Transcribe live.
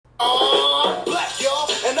I'm black, y'all,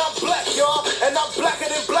 and I'm black, y'all, and I'm blacker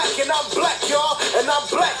than black, and I'm black, y'all, and I'm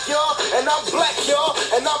black, y'all, and I'm black, y'all,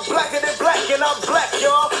 and I'm blacker than black, and I'm black,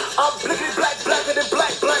 y'all. I'm blickety black, blacker than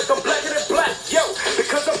black, black, I'm blacker than black, yo,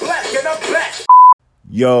 because I'm black and I'm black.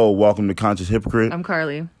 Yo, welcome to Conscious Hypocrite. I'm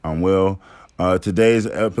Carly. I'm Will. Today's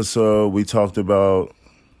episode, we talked about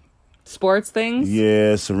sports things.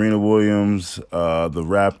 Yeah, Serena Williams, the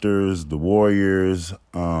Raptors, the Warriors.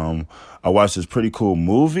 I watched this pretty cool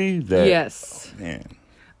movie that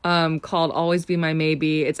called Always Be My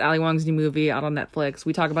Maybe. It's Ali Wong's new movie out on Netflix.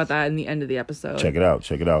 We talk about that in the end of the episode. Check it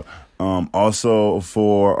out. Also,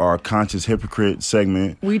 for our Conscious Hypocrite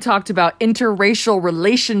segment, we talked about interracial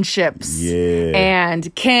relationships. Yeah.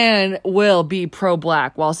 And will be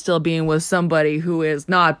pro-black while still being with somebody who is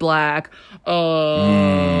not black.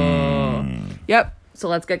 Yep. So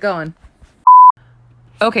let's get going.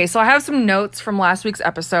 Okay, so I have some notes from last week's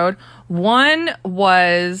episode. One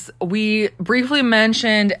was we briefly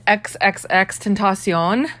mentioned XXX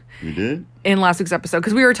Tentacion. We did? In last week's episode,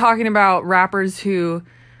 because we were talking about rappers who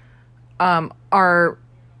are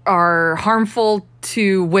harmful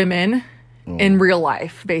to women in real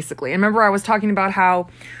life, basically. And remember I was talking about how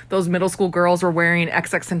those middle school girls were wearing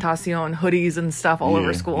XX Tentacion hoodies and stuff all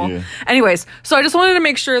over school. Yeah. Anyways, so I just wanted to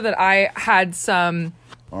make sure that I had some...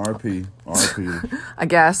 RP. I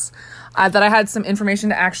guess. That I had some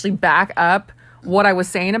information to actually back up what I was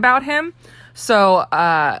saying about him. So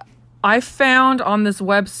I found on this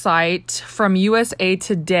website from USA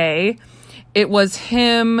Today, it was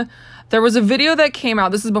him. There was a video that came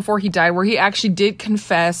out, this is before he died, where he actually did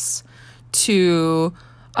confess to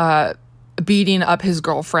beating up his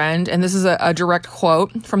girlfriend. And this is a direct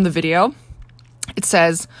quote from the video. It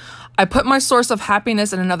says, "I put my source of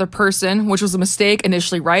happiness in another person, which was a mistake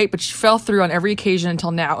initially, right? But she fell through on every occasion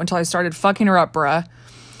until I started fucking her up, bruh."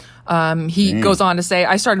 He goes on to say,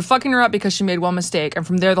 "I started fucking her up because she made one mistake. And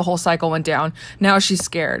from there, the whole cycle went down. Now she's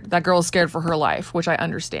scared. That girl is scared for her life," which I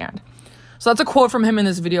understand. So that's a quote from him in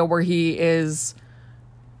this video where he is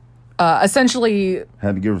essentially...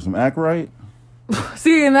 Had to give her some act right?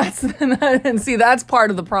 See, and that's part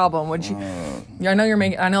of the problem. Which I know you're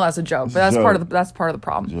making. I know that's a joke, but that's part of the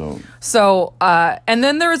problem. Joke. So, and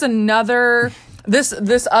then there was another.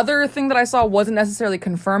 This other thing that I saw wasn't necessarily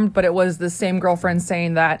confirmed, but it was the same girlfriend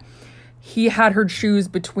saying that he had her choose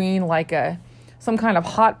between like some kind of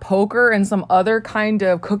hot poker and some other kind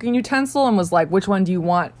of cooking utensil, and was like, "Which one do you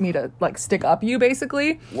want me to like stick up you?"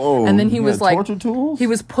 Basically. Whoa. And then he was like, torture tools? He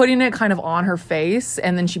was putting it kind of on her face,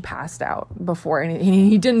 and then she passed out before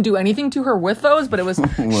he didn't do anything to her with those, but it was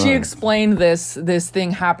she explained this thing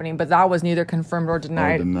happening, but that was neither confirmed or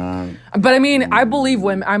denied. But I mean, I believe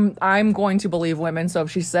women. I'm going to believe women. So if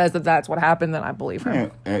she says that that's what happened, then I believe her.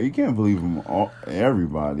 You can't believe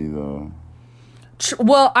everybody though.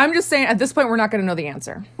 Well, I'm just saying at this point we're not going to know the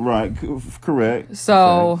answer. Right, correct.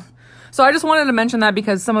 So I just wanted to mention that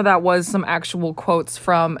because some of that was some actual quotes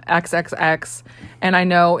from XXX, and I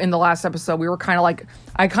know in the last episode we were kind of like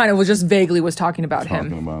I kind of was just vaguely was talking about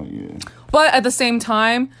him. But at the same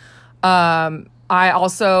time, I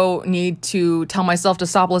also need to tell myself to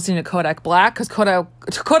stop listening to Kodak Black, because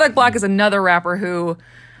Kodak Black is another rapper who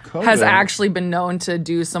has actually been known to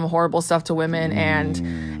do some horrible stuff to women,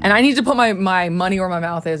 and I need to put my money where my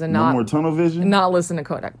mouth is and not more tunnel vision, not listen to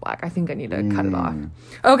Kodak Black. I think I need to cut it off.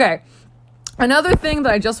 Okay, another thing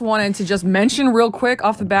that I just wanted to just mention real quick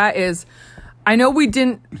off the bat is I know we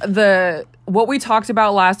didn't what we talked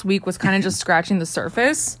about last week was kind of just scratching the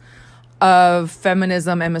surface of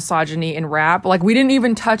feminism and misogyny in rap. Like, we didn't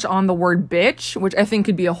even touch on the word bitch, which I think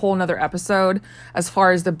could be a whole nother episode as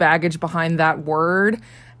far as the baggage behind that word.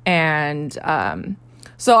 And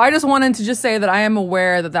so I just wanted to just say that I am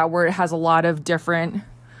aware that word has a lot of different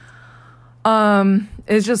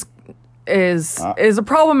is a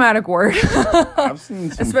problematic word. I've seen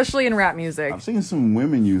some, especially in rap music. I've seen some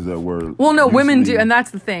women use that word. Well, no, women do, and that's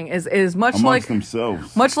the thing. Is much like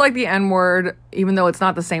themselves, much like the N-word, even though it's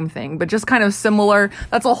not the same thing, but just kind of similar.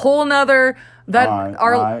 That's a whole nother. I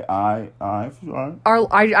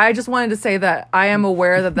just wanted to say that I am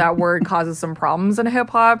aware that word causes some problems in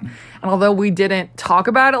hip hop, and although we didn't talk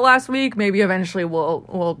about it last week, maybe eventually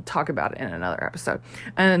we'll talk about it in another episode.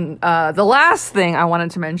 And the last thing I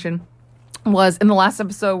wanted to mention was in the last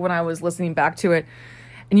episode when I was listening back to it,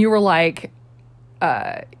 and you were like,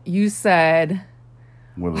 you said,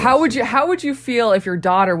 how would you feel if your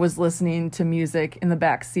daughter was listening to music in the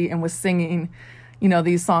back seat and was singing,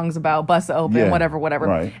 these songs about bust it open, whatever.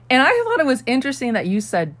 Right. And I thought it was interesting that you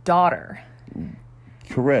said daughter.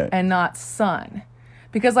 Correct. And not son.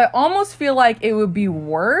 Because I almost feel like it would be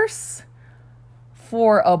worse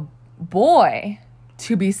for a boy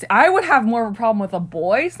I would have more of a problem with a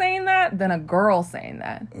boy saying that than a girl saying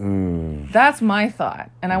that. That's my thought,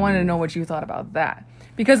 and I wanted to know what you thought about that.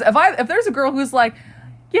 Because if there's a girl who's like,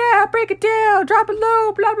 yeah, break it down, drop it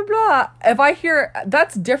low, blah blah blah. If I hear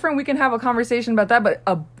that's different, we can have a conversation about that. But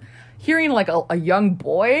hearing like a young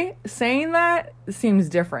boy saying that seems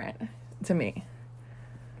different to me.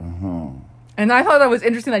 And I thought that was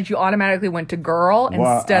interesting that you automatically went to girl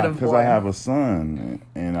instead of boy. Because I have a son,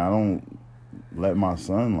 and I don't let my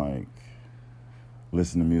son like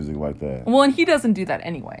listen to music like that. Well, and he doesn't do that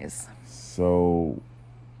anyways. So,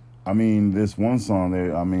 I mean, this one song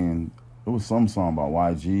there, I mean, it was some song about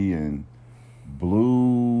YG and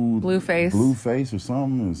Blueface or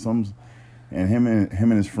something, and him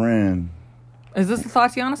and his friend. Is this the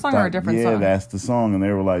Tatiana song or a different song? Yeah, that's the song, and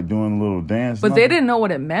they were like doing a little dance. But they didn't know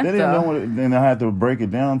what it meant. They didn't know what it. Then I had to break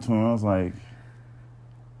it down to him. I was like,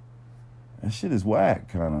 that shit is whack,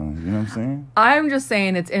 kind of. You know what I'm saying? I'm just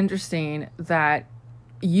saying it's interesting that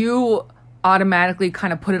you automatically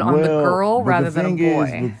kind of put it on the girl rather than a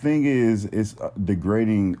boy. The thing is, it's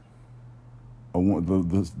degrading.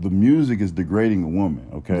 The music is degrading a woman.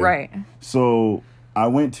 Okay, right. So I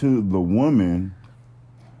went to the woman,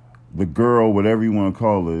 the girl, whatever you want to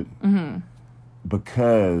call it,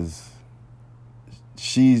 because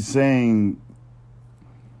she's saying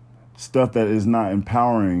stuff that is not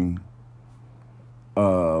empowering.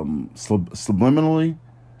 Subliminally,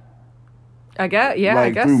 I guess, yeah, like I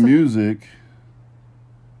guess through music,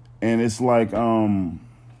 and it's like I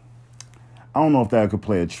don't know if that could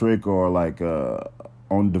play a trick or like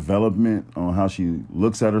on development on how she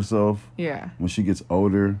looks at herself, when she gets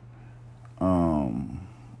older,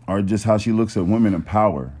 or just how she looks at women in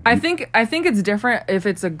power. I think it's different if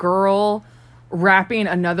it's a girl rapping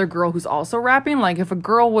another girl who's also rapping. Like if a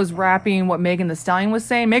girl was rapping what Megan Thee Stallion was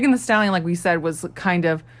saying, Megan Thee Stallion, like we said, was kind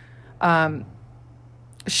of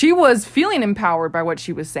she was feeling empowered by what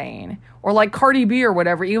she was saying. Or like Cardi B or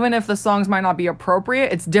whatever, even if the songs might not be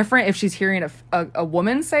appropriate, it's different if she's hearing a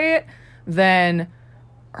woman say it than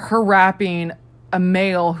her rapping a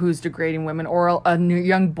male who's degrading women, or a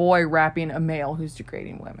young boy rapping a male who's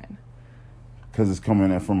degrading women. Because it's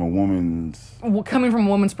coming from a woman's... Coming from a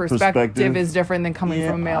woman's perspective is different than coming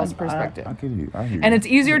from a male's perspective. I hear you. And it's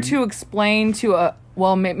easier to explain to a...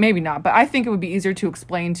 Well, maybe not, but I think it would be easier to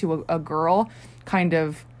explain to a girl, kind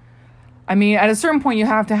of... I mean, at a certain point, you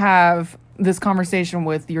have to have this conversation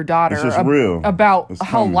with your daughter about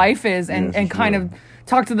how life is, and kind of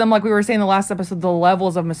talk to them, like we were saying in the last episode, the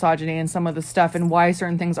levels of misogyny and some of the stuff and why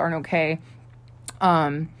certain things aren't okay.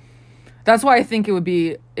 That's why I think it would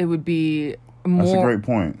be more... That's a great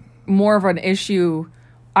point. More of an issue.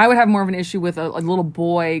 I would have more of an issue with a little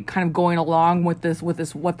boy kind of going along with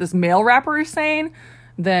what this male rapper is saying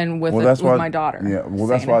than with my daughter. Yeah, well,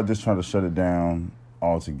 that's why I just try to shut it down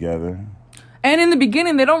altogether. And in the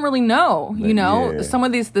beginning, they don't really know. Some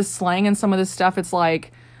of this slang and some of this stuff. It's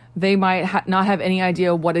like they might not have any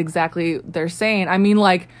idea what exactly they're saying. I mean,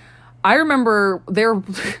 like I remember they're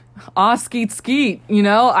skeet skeet.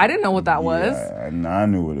 I didn't know what that was. And I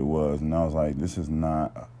knew what it was, and I was like, this is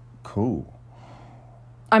not cool.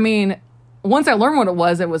 I mean, once I learned what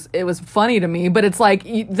it was funny to me, but it's like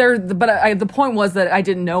the point was that I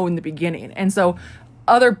didn't know in the beginning, and so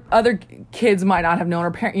other kids might not have known,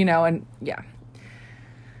 or parent, and yeah.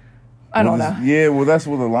 I don't know. Yeah, well, that's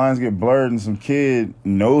where the lines get blurred, and some kid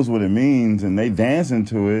knows what it means, and they dance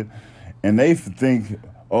into it, and they think,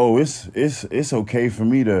 oh, it's okay for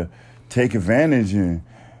me to take advantage, and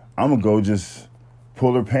I'm gonna go just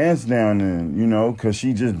pull her pants down, and because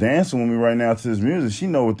she just dancing with me right now to this music. She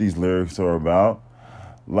know what these lyrics are about.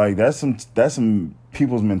 Like that's some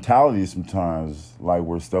people's mentality sometimes, like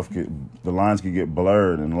where the lines could get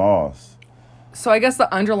blurred and lost. So I guess the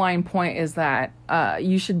underlying point is that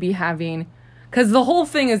you should be having, because the whole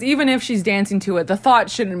thing is, even if she's dancing to it, the thought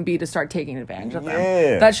shouldn't be to start taking advantage of them.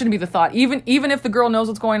 Yeah. That shouldn't be the thought. Even if the girl knows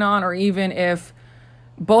what's going on, or even if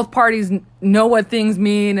both parties know what things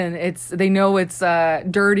mean and they know it's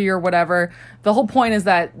dirty or whatever, the whole point is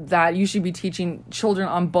that you should be teaching children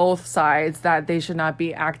on both sides that they should not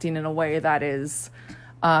be acting in a way that is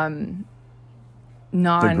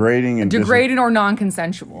degrading or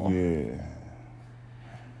non-consensual. Yeah.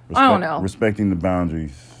 I don't know. Respecting the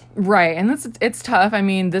boundaries. Right. And it's tough. I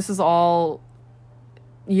mean, this is all...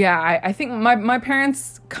 Yeah, I think my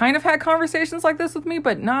parents kind of had conversations like this with me,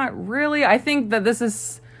 but not really. I think that this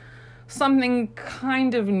is something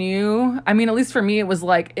kind of new. I mean, at least for me, it was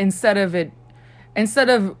like, instead of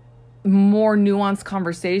more nuanced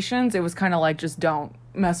conversations, it was kind of like, just don't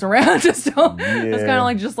mess around. It's kind of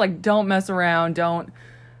like, just like, don't mess around. Don't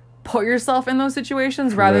put yourself in those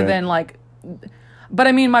situations. Rather than like... But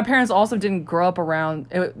I mean, my parents also didn't grow up around,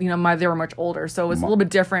 they were much older. So it was a little bit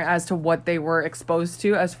different as to what they were exposed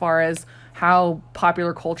to as far as how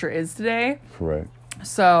popular culture is today. Correct.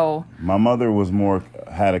 So my mother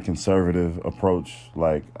had a conservative approach.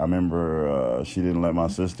 Like, I remember she didn't let my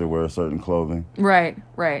sister wear certain clothing. Right.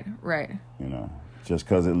 Just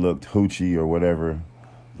because it looked hoochie or whatever.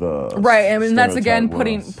 Right. I mean, that's again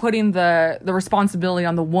was. putting the responsibility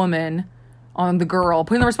on the woman, on the girl,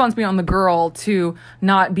 putting the responsibility on the girl to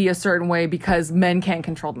not be a certain way because men can't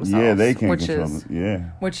control themselves. Yeah, they can't control them. Yeah.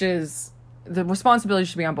 Which is, the responsibility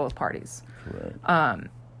should be on both parties. Correct.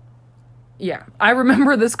 Yeah, I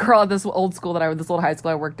remember this girl at this old high school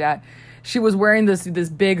I worked at. She was wearing this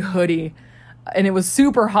big hoodie, and it was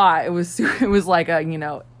super hot. It was like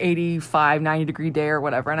a 85, 90 degree day or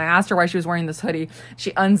whatever. And I asked her why she was wearing this hoodie. She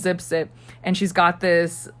unzips it, and she's got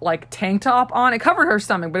this like tank top on. It covered her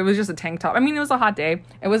stomach, but it was just a tank top. I mean, it was a hot day.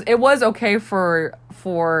 It was okay for.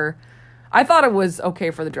 I thought it was okay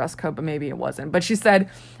for the dress code, but maybe it wasn't. But she said,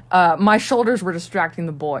 my shoulders were distracting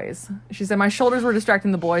the boys. She said, my shoulders were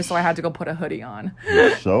distracting the boys, so I had to go put a hoodie on.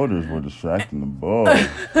 Your shoulders were distracting the boys.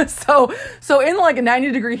 So in like a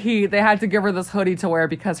 90 degree heat, they had to give her this hoodie to wear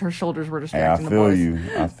because her shoulders were distracting the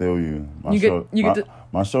boys. I feel you.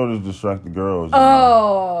 My shoulders distract the girls.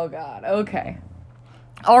 Oh, God. Okay.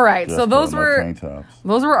 All right, so those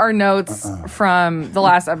were our notes from the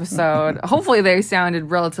last episode. Hopefully they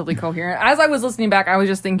sounded relatively coherent. As I was listening back, I was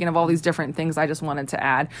just thinking of all these different things I just wanted to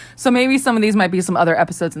add. So maybe some of these might be some other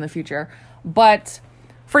episodes in the future. But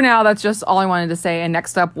for now, that's just all I wanted to say. And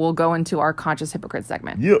next up, we'll go into our Conscious Hypocrite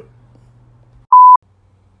segment. Yep.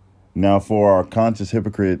 Now for our Conscious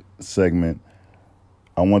Hypocrite segment,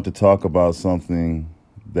 I want to talk about something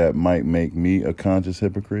that might make me a conscious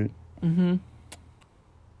hypocrite. Mm-hmm.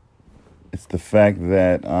 It's the fact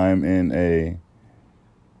that I'm in a,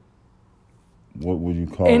 what would you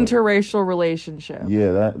call interracial relationship.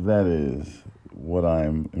 Yeah, that is what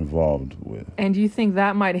I'm involved with. And do you think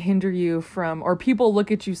that might hinder you from, or people look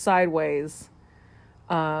at you sideways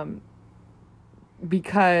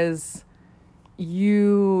because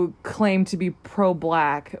you claim to be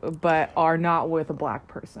pro-black but are not with a black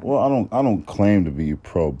person? Well, I don't claim to be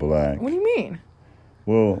pro-black. What do you mean?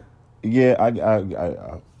 Well, yeah,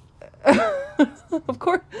 I of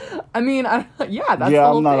course. I mean, that's the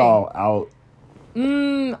whole I'm not thing. all out.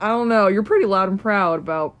 I don't know. You're pretty loud and proud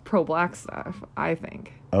about pro-black stuff, I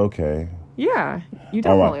think. Okay. Yeah, you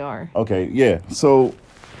definitely are. Okay, yeah. So,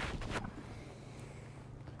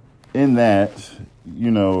 in that,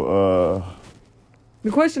 the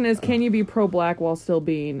question is, can you be pro-black while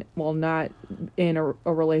not in a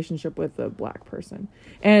relationship with a black person?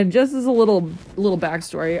 And just as a little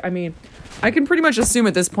backstory, I mean, I can pretty much assume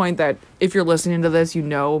at this point that if you're listening to this, you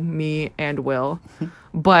know me and Will.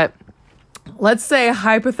 But let's say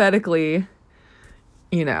hypothetically,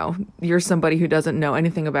 you're somebody who doesn't know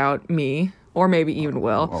anything about me, or maybe even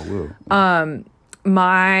Will. Will.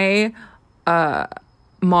 My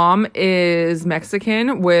mom is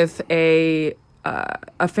Mexican with a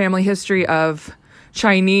family history of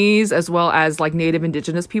Chinese as well as like native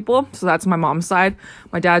indigenous people. So that's my mom's side.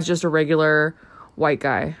 My dad's just a regular white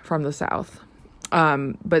guy from the South.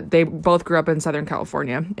 But they both grew up in Southern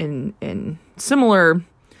California in similar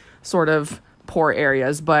sort of poor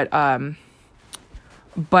areas. But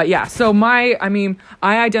yeah, so I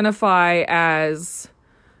identify as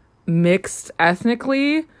mixed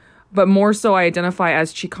ethnically, but more so I identify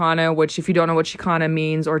as Chicana, which if you don't know what Chicana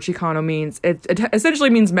means or Chicano means, it essentially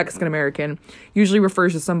means Mexican American. Usually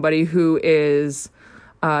refers to somebody who is,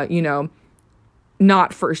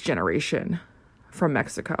 not first generation from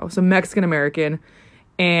Mexico. So Mexican American.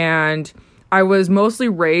 And I was mostly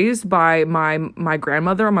raised by my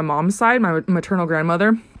grandmother on my mom's side, my maternal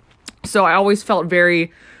grandmother. So I always felt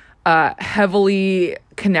very heavily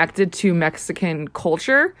connected to Mexican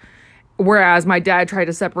culture. Whereas my dad tried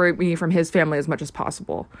to separate me from his family as much as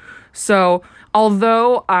possible. So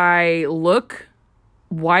although I look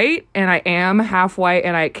white and I am half white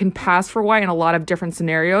and I can pass for white in a lot of different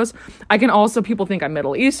scenarios, people think I'm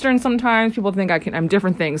Middle Eastern sometimes. People think I'm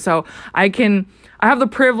different things. So I have the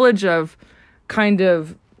privilege of kind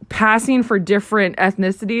of passing for different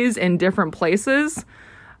ethnicities in different places.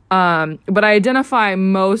 But I identify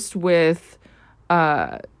most with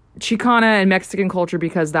Chicana and Mexican culture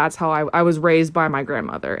because that's how I was raised by my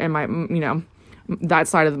grandmother, and that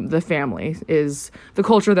side of the family is the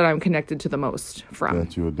culture that I'm connected to the most from.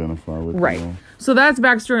 That you identify with. Right. So that's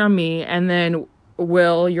backstory on me, and then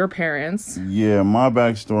Will, your parents. Yeah, my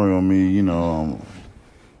backstory on me,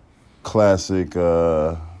 classic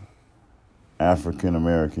African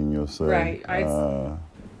American, you'll say. Right.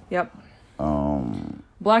 Yep.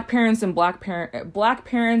 Black parents and black parents and black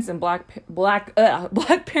parents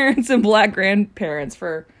and black grandparents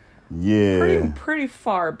for pretty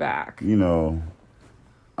far back. You know,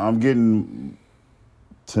 I'm getting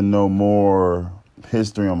to know more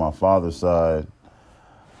history on my father's side.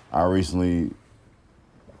 I recently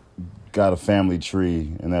got a family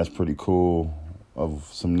tree, and that's pretty cool, of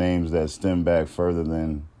some names that stem back further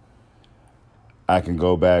than I can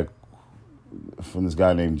go back, from this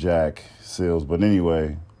guy named Jack Seals. But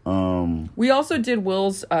anyway, we also did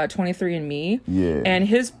Will's 23andMe. Yeah. And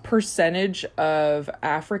his percentage of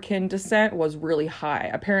African descent was really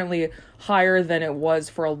high. Apparently higher than it was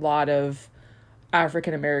for a lot of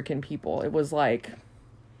African American people. It was like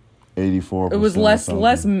 84%. It was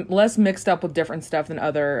less mixed up with different stuff than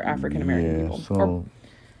other African American people. So or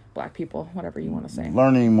black people, whatever you want to say.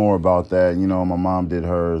 Learning more about that, you know, my mom did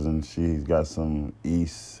hers, and she's got some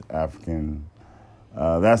East African.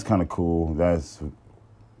 That's kind of cool. That's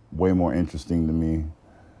way more interesting to me.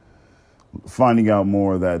 Finding out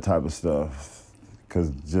more of that type of stuff, because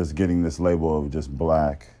just getting this label of just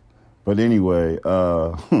black. But anyway,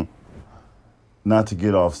 not to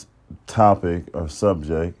get off topic or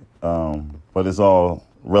subject, but it's all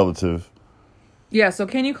relative. Yeah, so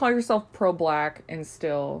can you call yourself pro-black and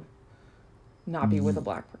still not be with a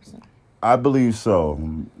black person? I believe so.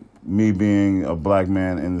 Me being a black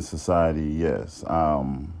man in the society, yes.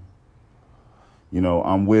 You know,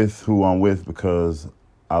 I'm with who I'm with because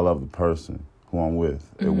I love the person who I'm with.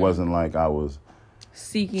 Mm-hmm. It wasn't like I was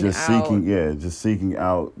seeking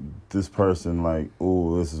out this person like,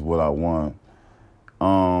 oh, this is what I want.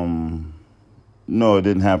 No, it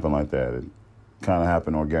didn't happen like that. It kind of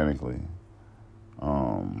happened organically.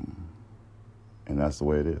 And that's the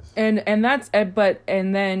way it is. And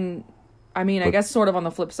then, I mean, I guess sort of on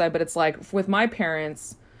the flip side, but it's like with my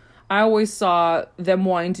parents, I always saw them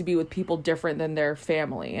wanting to be with people different than their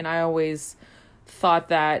family. And I always thought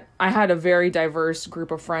that I had a very diverse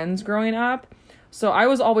group of friends growing up. So I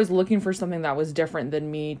was always looking for something that was different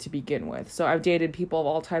than me to begin with. So I've dated people of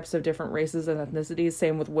all types of different races and ethnicities.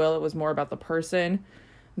 Same with Will. It was more about the person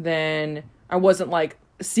than I wasn't like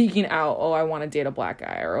seeking out, oh, I want to date a black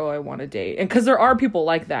guy, or oh, I want to date. And because there are people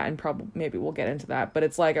like that, and probably maybe we'll get into that. But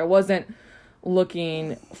it's like I wasn't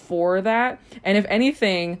looking for that. And if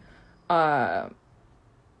anything, to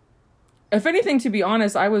be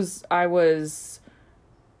honest, I was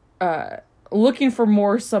looking for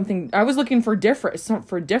more something. I was looking for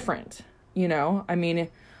different, you know. I mean,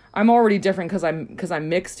 I'm already different because I'm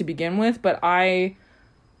mixed to begin with, but I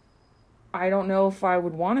don't know if I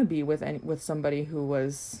would want to be with somebody who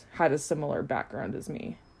had a similar background as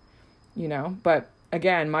me, you know. But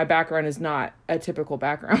again, my background is not a typical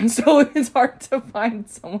background, so it's hard to find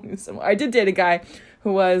someone who's similar. I did date a guy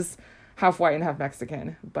who was half white and half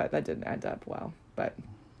Mexican, but that didn't end up well. But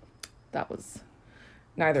that was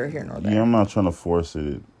neither here nor there. Yeah, I'm not trying to force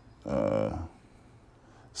it.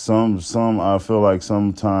 Some I feel like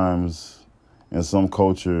sometimes in some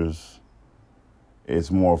cultures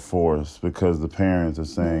it's more forced because the parents are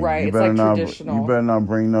saying, right, you better traditional. not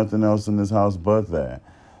bring nothing else in this house but that.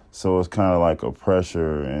 So it's kind of like a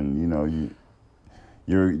pressure, and you know,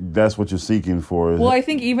 that's what you're seeking for. Well, I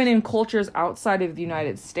think even in cultures outside of the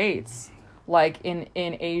United States, like in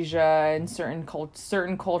Asia and certain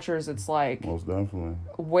cultures, it's like most definitely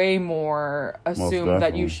way more assumed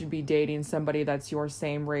that you should be dating somebody that's your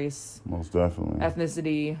same race, most definitely,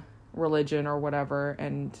 ethnicity, religion, or whatever.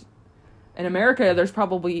 And in America, there's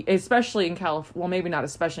probably, especially in California, well, maybe not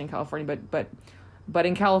especially in California, but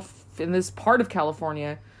in this part of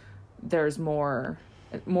California, there's more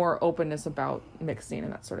openness about mixing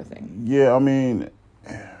and that sort of thing. Yeah, I mean,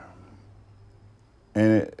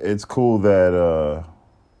 and it's cool that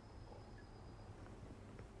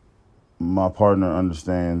my partner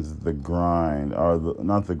understands the grind, or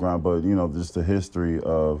not the grind, but you know, just the history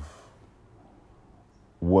of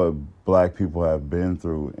what black people have been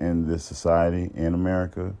through in this society in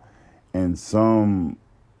America, and some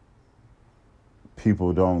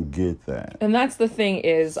people don't get that. And that's the thing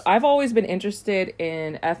is, I've always been interested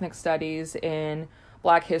in ethnic studies, in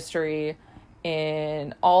black history,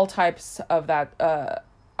 in all types of that.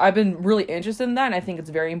 I've been really interested in that, and I think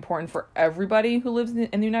it's very important for everybody who lives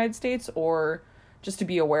in the United States, or just to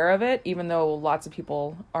be aware of it, even though lots of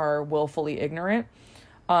people are willfully ignorant.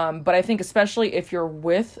 But I think especially if you're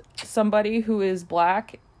with somebody who is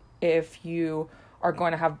black, if you are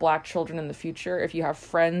going to have black children in the future, if you have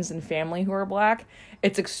friends and family who are black,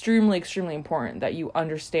 it's extremely, extremely important that you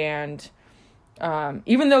understand,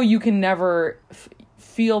 even though you can never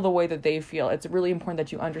feel the way that they feel, it's really important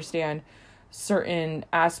that you understand certain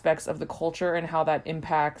aspects of the culture and how that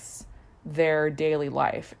impacts their daily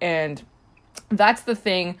life. And that's the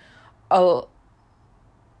thing. A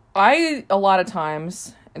lot of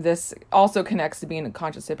times, this also connects to being a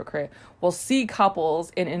conscious hypocrite, will see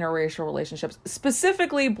couples in interracial relationships,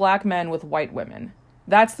 specifically black men with white women.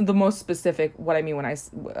 That's the most specific, what I mean when I,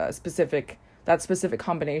 that specific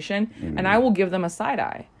combination. And I will give them a side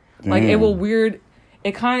eye. Damn. Like,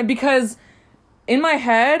 it kind of, because in my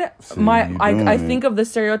head, I think of the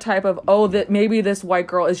stereotype of, that maybe this white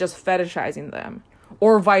girl is just fetishizing them.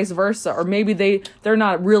 Or vice versa, or maybe they're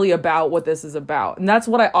not really about what this is about. And that's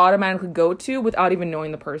what I automatically go to without even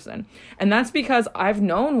knowing the person. And that's because I've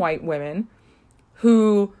known white women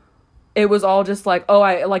who it was all just like,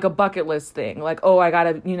 I like a bucket list thing. Like, I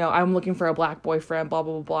gotta, I'm looking for a black boyfriend, blah,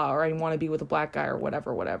 blah, blah, blah, or I want to be with a black guy or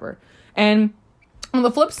whatever. And on the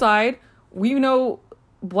flip side, we know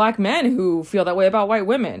black men who feel that way about white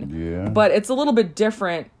women. Yeah. But it's a little bit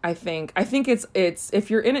different, I think. I think it's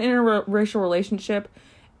if you're in an interracial relationship,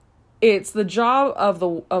 it's the job of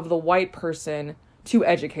the white person to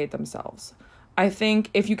educate themselves. I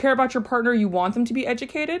think if you care about your partner, you want them to be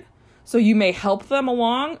educated. So you may help them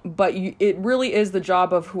along, but it really is the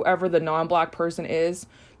job of whoever the non-black person is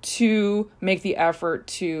to make the effort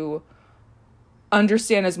to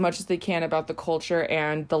understand as much as they can about the culture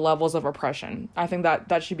and the levels of oppression. I think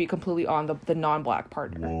that should be completely on the non-black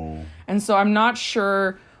partner. Whoa. And so I'm not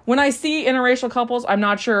sure, when I see interracial couples, I'm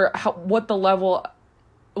not sure what the level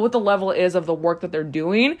is of the work that they're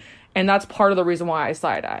doing. And that's part of the reason why I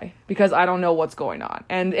side eye, because I don't know what's going on.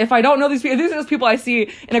 And if I don't know these people, if these are just people I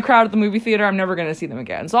see in a crowd at the movie theater, I'm never going to see them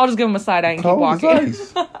again. So I'll just give them a side eye and keep walking.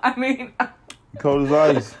 I mean, cold as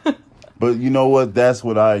ice. But you know what? That's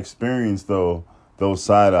what I experienced though. Those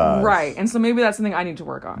side eyes. Right. And so maybe that's something I need to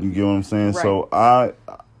work on. You get what I'm saying? Right. So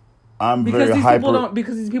I'm because very hyper.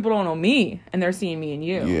 Because these people don't know me and they're seeing me and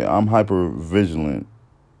you. Yeah, I'm hyper vigilant.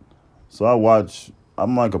 So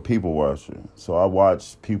I'm like a people watcher. So I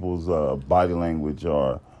watch people's body language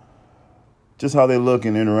or just how they look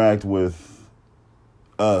and interact with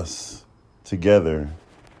us together,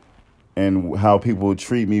 and how people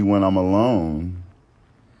treat me when I'm alone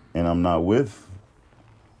and I'm not with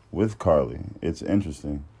Carly. It's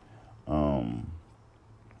interesting.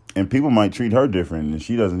 And people might treat her different and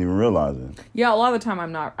she doesn't even realize it. Yeah, a lot of the time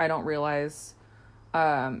I don't realize.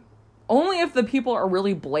 Only if the people are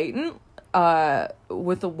really blatant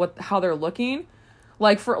with how they're looking.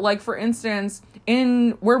 Like for instance,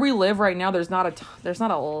 in where we live right now, there's not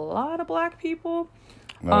a lot of black people.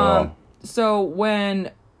 So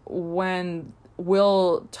when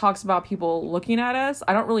Will talks about people looking at us,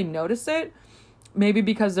 I don't really notice it. Maybe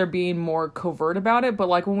because they're being more covert about it, but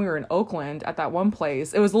like when we were in Oakland at that one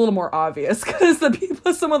place, it was a little more obvious because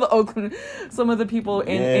some of the people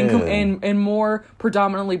in more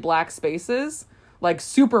predominantly black spaces, like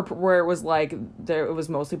super where it was like it was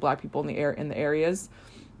mostly black people in the areas.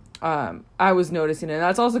 I was noticing it, and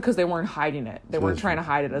that's also because they weren't hiding it. They weren't trying to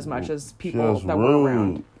hide it as much as people that were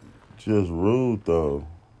around. Just rude though.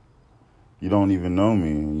 You don't even know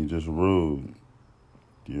me, and you're just rude.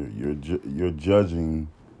 You're judging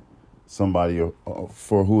somebody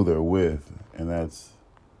for who they're with, and that's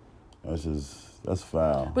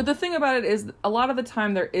foul. But the thing about it is, a lot of the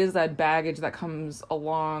time there is that baggage that comes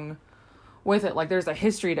along with it. Like there's a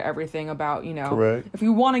history to everything about, Correct. If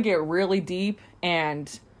you want to get really deep and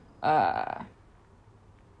if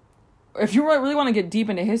you really want to get deep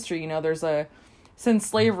into history, since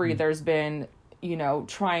slavery, there's been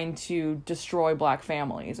trying to destroy black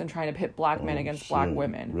families and trying to pit black men against black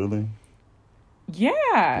women. Really? Yeah.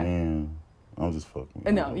 Damn. I'm just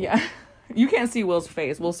fucking. No, yeah. You can't see Will's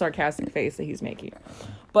sarcastic face that he's making.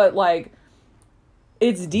 But, like,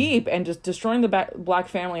 it's deep, and just destroying the black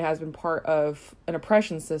family has been part of an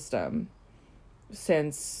oppression system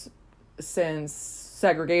since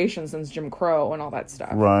segregation, since Jim Crow and all that stuff.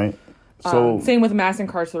 Right. So same with mass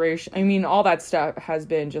incarceration. I mean, all that stuff has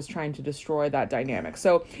been just trying to destroy that dynamic.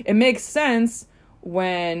 So it makes sense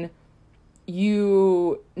when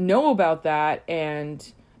you know about that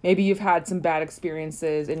and maybe you've had some bad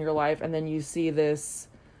experiences in your life, and then you see this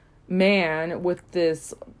man with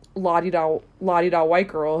this la-di-da white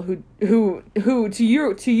girl who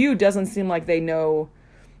to you doesn't seem like they know,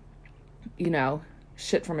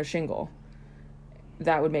 shit from a shingle.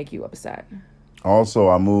 That would make you upset. Also,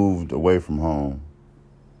 I moved away from home.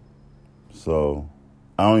 So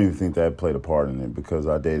I don't even think that played a part in it because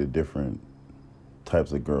I dated different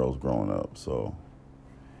types of girls growing up. So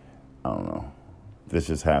I don't know. This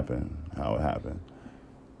just happened how it happened.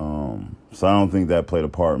 So I don't think that played a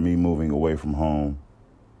part, me moving away from home.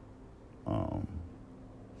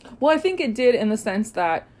 Well, I think it did in the sense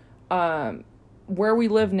that where we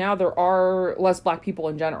live now, there are less black people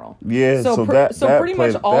in general. Yeah, so that pretty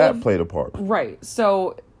played, much all that of, played a part. right.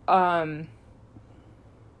 So That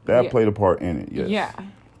yeah. played a part in it. Yes. Yeah.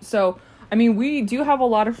 So, I mean, we do have a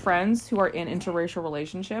lot of friends who are in interracial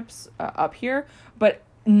relationships up here, but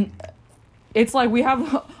it's like we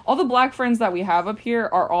have all the black friends that we have up here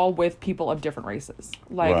are all with people of different races.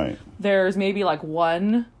 Like, Right. there's maybe like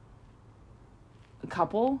one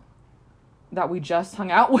couple that we just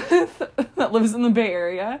hung out with that lives in the Bay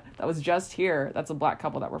Area that was just here. That's a black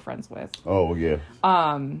couple that we're friends with. Oh yeah.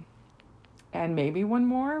 And maybe one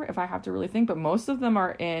more if I have to really think, but most of them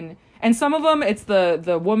are in, and some of them it's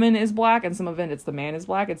the woman is black and some of it it's the man is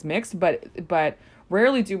black. It's mixed, but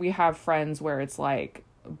rarely do we have friends where it's like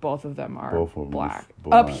both of them are black.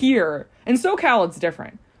 Up here in SoCal it's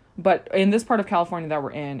different, but in this part of California that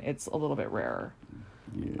we're in, it's a little bit rarer.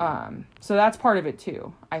 Yeah. So that's part of it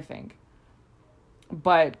too, I think.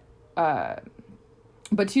 But to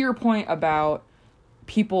your point about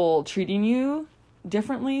people treating you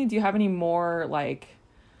differently, do you have any more like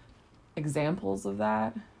examples of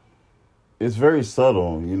that? It's very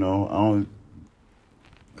subtle, you know. I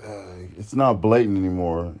don't. It's not blatant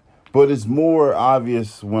anymore, but it's more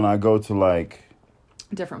obvious when I go to like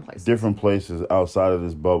Different places outside of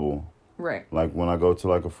this bubble. Right. Like when I go to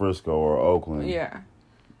like a Frisco or Oakland. Yeah.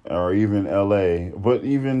 Or even LA. But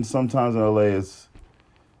even sometimes in LA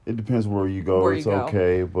it depends where you go. It's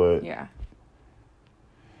okay, but yeah.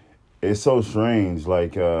 It's so strange,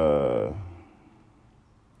 like, because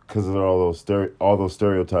of all those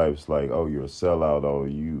stereotypes, like, oh, you're a sellout, oh,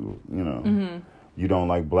 you know, you don't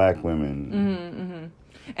like black women,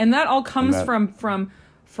 and that all comes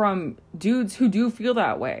from dudes who do feel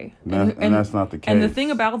that way, and that's not the case. And the thing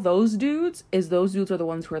about those dudes is those dudes are the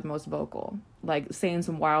ones who are the most vocal, like saying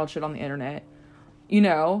some wild shit on the internet, you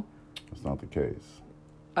know. That's not the case.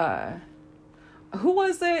 Who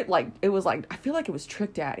was it? Like, it was like, I feel like it was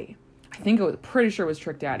Trick Daddy. I think it was, pretty sure it was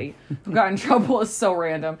Trick Daddy who got in trouble. It's so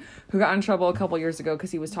random. Who got in trouble a couple years ago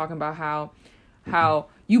because he was talking about how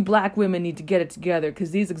you black women need to get it together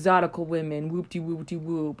because these exotical women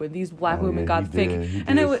whoop-de-whoop-de-whoop and these black women got thick.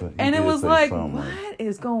 And it was like, what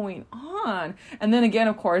is going on? And then again,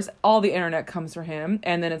 of course, all the internet comes for him.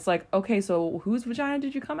 And then it's like, okay, so whose vagina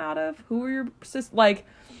did you come out of? Who are your sis? Like,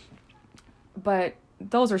 but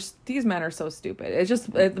these men are so stupid. It's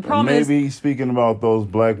just the problem is maybe he's speaking about those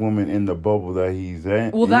black women in the bubble that he's in.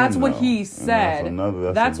 Well, that's what he said.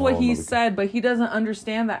 That's what he said, but he doesn't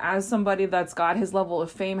understand that as somebody that's got his level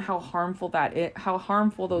of fame, how harmful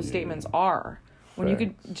those statements are. When you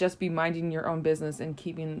could just be minding your own business and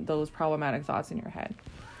keeping those problematic thoughts in your head.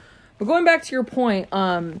 But going back to your point,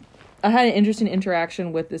 I had an interesting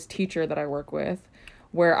interaction with this teacher that I work with,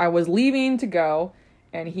 where I was leaving to go.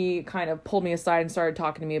 And he kind of pulled me aside and started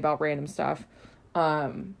talking to me about random stuff.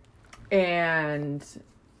 And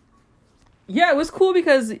yeah, it was cool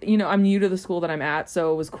because, you know, I'm new to the school that I'm at.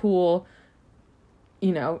 So it was cool.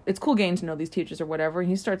 You know, it's cool getting to know these teachers or whatever. And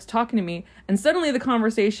he starts talking to me. And suddenly the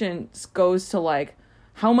conversation goes to like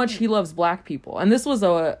how much he loves black people. And this was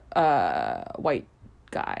a white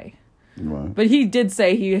guy. Right. But he did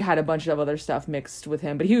say he had a bunch of other stuff mixed with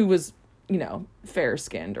him. But he was, you know,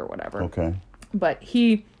 fair-skinned or whatever. Okay. But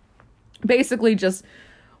he basically just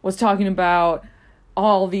was talking about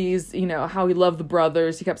all these, you know, how he loved the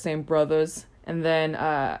brothers. He kept saying brothers. And then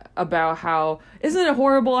about how, isn't it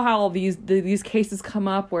horrible how these cases come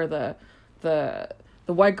up where the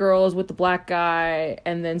white girl is with the black guy,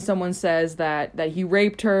 and then someone says that he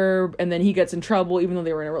raped her, and then he gets in trouble even though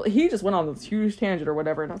they were in a relationship. He just went on this huge tangent or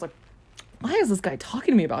whatever. And I was like, why is this guy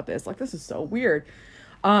talking to me about this? Like, this is so weird.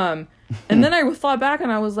 And then I thought back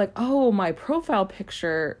and I was like, oh, my profile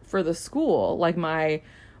picture for the school, like my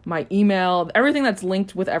email, everything that's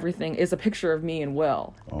linked with everything is a picture of me and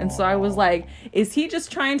Will. And so I was like, is he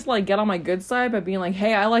just trying to like get on my good side by being like,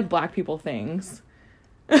 hey, I like black people things?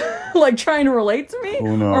 Like trying to relate to me?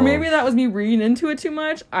 Who knows? Or maybe that was me reading into it too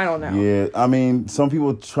much. I don't know. Yeah, I mean, some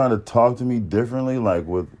people try to talk to me differently, like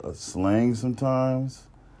with a slang sometimes.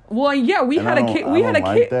 Well, yeah, we had a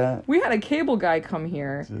cable guy come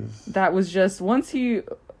here. That was just he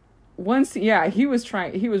was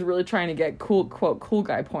really trying to get cool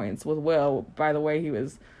guy points with Will. By the way, he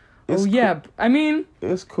was. Yeah, I mean,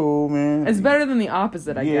 it's cool, man. It's better than the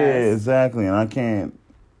opposite, I guess. Yeah, exactly, and I can't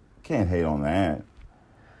hate on that.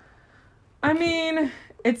 I mean,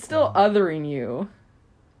 it's still othering you.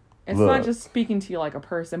 It's not just speaking to you like a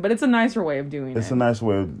person, but it's a nicer way of doing it. It's a nice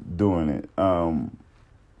way of doing it.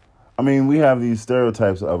 I mean, we have these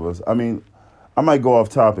stereotypes of us. I mean, I might go off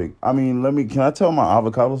topic. I mean, can I tell my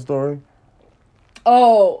avocado story?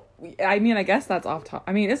 Oh, I mean, I guess that's off topic.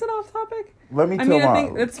 I mean, is it off topic? Let me I tell mean, I my.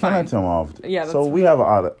 think it's Can I fine. tell my off? Yeah, that's So we have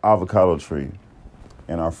an avocado tree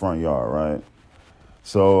in our front yard, right?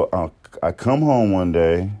 So I come home one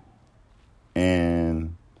day,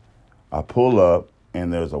 and I pull up,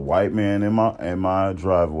 and there's a white man in my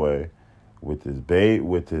driveway with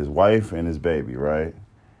his wife and his baby, right?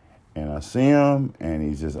 And I see him, and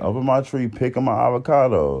he's just up in my tree picking my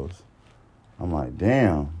avocados. I'm like,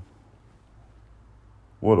 damn.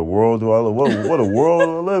 What a world do I live? What a world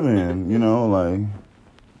I live in? You know, like,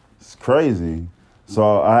 it's crazy.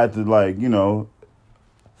 So I had to, like, you know,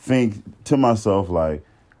 think to myself, like,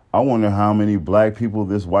 I wonder how many black people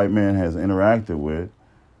this white man has interacted with.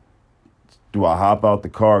 Do I hop out the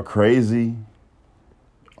car crazy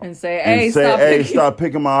And say, hey, hey, stop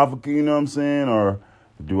picking my avocado? You know what I'm saying? Or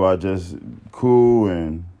do I just cool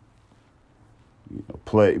and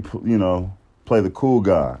play the cool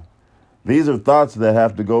guy? These are thoughts that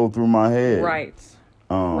have to go through my head. Right.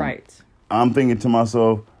 Right. I'm thinking to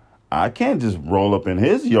myself, I can't just roll up in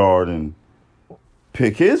his yard and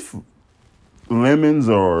pick his lemons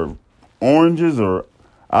or oranges or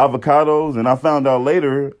avocados. And I found out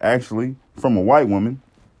later, actually, from a white woman,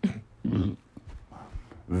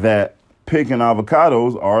 that picking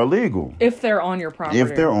avocados are illegal. If they're on your property.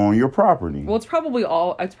 If they're on your property. Well, it's probably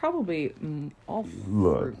all Look.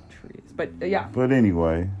 fruit trees. But yeah. But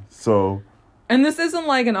anyway, so. And this isn't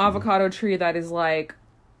like an avocado tree that is like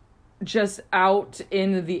just out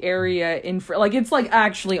in the area like it's like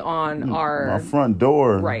actually on my front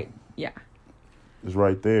door. Right. Yeah. Is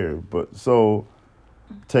right there. But so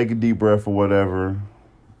take a deep breath or whatever.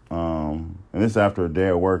 And this after a day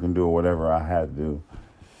of work and doing whatever I had to do.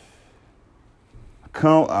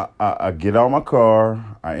 I get out my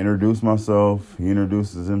car. I introduce myself. He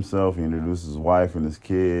introduces himself. He introduces his wife and his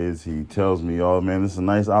kids. He tells me, "Oh man, this is a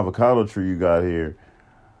nice avocado tree you got here."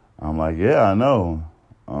 I'm like, "Yeah, I know."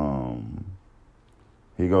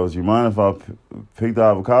 He goes, "You mind if I pick the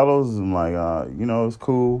avocados?" I'm like, it's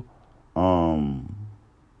cool."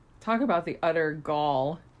 Talk about the utter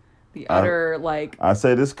gall, the utter like I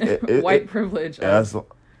say this white privilege.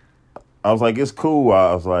 I was like, it's cool.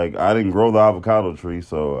 I was like, I didn't grow the avocado tree,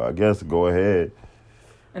 so I guess go ahead.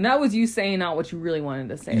 And that was you saying not what you really wanted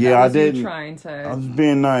to say. Yeah, that was I didn't. You trying to. I was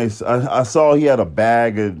being nice. I saw he had a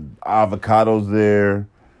bag of avocados there,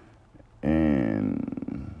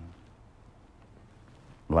 and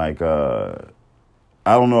like I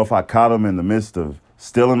don't know if I caught him in the midst of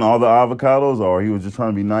stealing all the avocados, or he was just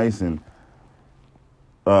trying to be nice and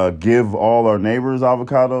give all our neighbors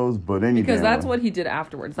avocados. But anyway, because that's what he did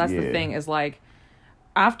afterwards. That's the thing is like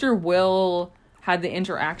after Will had the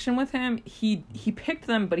interaction with him, he picked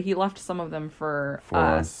them, but he left some of them for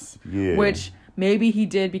us. Yeah. Which maybe he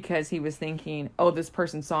did because he was thinking, oh, this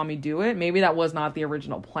person saw me do it. Maybe that was not the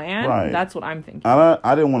original plan. Right. That's what I'm thinking.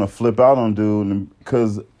 I didn't want to flip out on dude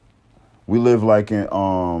because we live like in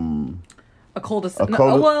a cul-de-sac.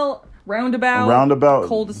 Roundabout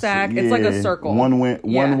cul-de-sac. Yeah, it's like a circle. One way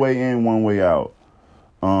in, one way out.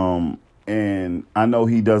 And I know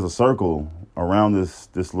he does a circle around this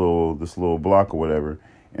little block or whatever.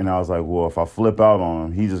 And I was like, well, if I flip out on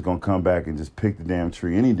him, he's just gonna come back and just pick the damn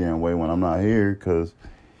tree any damn way when I'm not here because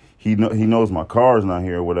he knows my car's not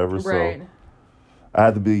here or whatever. Right. So I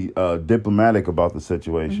had to be diplomatic about the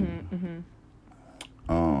situation.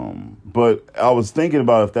 But I was thinking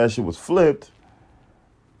about if that shit was flipped,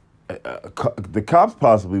 the cops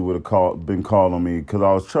possibly would have been called on me because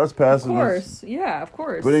I was trespassing. Of course, yeah, of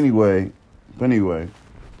course. But anyway.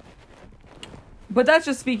 But that's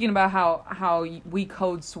just speaking about how we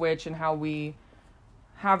code switch and how we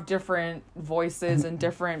have different voices and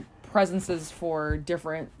different presences for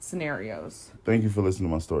different scenarios. Thank you for listening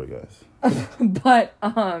to my story, guys. But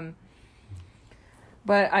I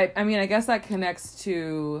mean I guess that connects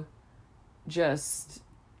to just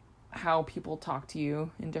how people talk to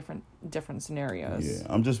you in different scenarios. Yeah,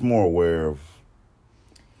 I'm just more aware of.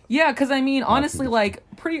 Yeah, because I mean, honestly, like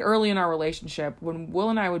pretty early in our relationship, when Will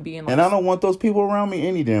and I would be in, like, and I don't want those people around me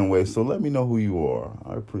any damn way. So let me know who you are.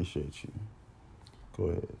 I appreciate you. Go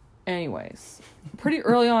ahead. Anyways, pretty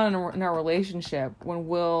early on in our relationship, when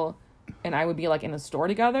Will and I would be like in a store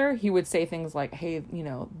together, he would say things like, "Hey,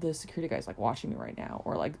 the security guy's like watching me right now,"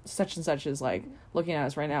 or like such and such is like looking at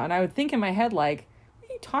us right now, and I would think in my head like, "What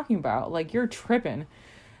are you talking about? Like you're tripping."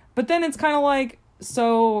 But then it's kind of like,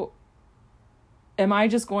 so am I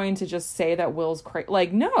just going to just say that Will's crazy?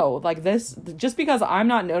 Like, no, like this, just because I'm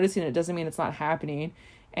not noticing it doesn't mean it's not happening.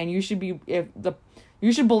 And you should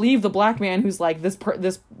believe the black man who's like, this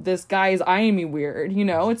guy is eyeing me weird.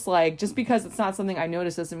 It's like, just because it's not something I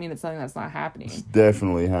notice doesn't mean it's something that's not happening. It's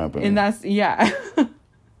definitely happening. And that's, yeah.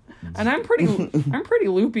 And I'm pretty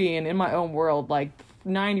loopy and in my own world like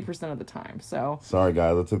 90% of the time. So sorry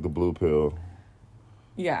guys, I took the blue pill.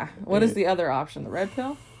 yeah. What is the other option? The red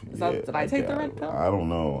pill? Did I take the red pill? I don't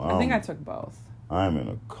know. I think I took both. I'm in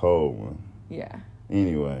a cold one. Yeah.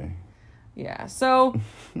 Anyway. Yeah. So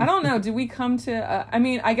I don't know. Did we come to? I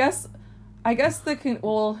mean, I guess the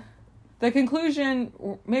conclusion.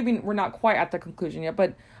 Maybe we're not quite at the conclusion yet,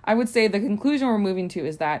 but I would say the conclusion we're moving to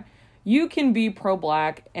is that you can be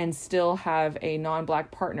pro-black and still have a non-black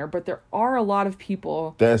partner, but there are a lot of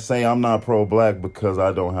people that say I'm not pro-black because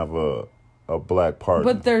I don't have a black partner.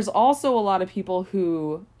 But there's also a lot of people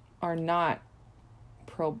who are not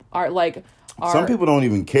some people don't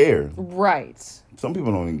even care. Right. Some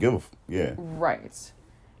people don't even give yeah. Right.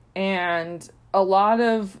 And a lot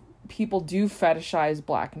of people do fetishize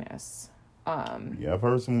blackness. Yeah, I've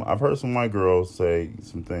heard some white girls say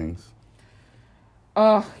some things.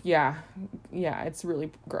 Yeah, it's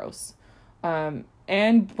really gross.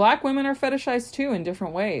 And black women are fetishized too in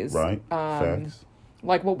different ways. Right. Facts.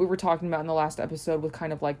 Like what we were talking about in the last episode with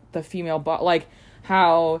kind of like the female like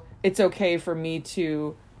how it's okay for me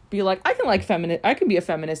to be like, I can be a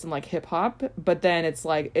feminist and like hip hop, but then it's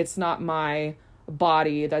like, it's not my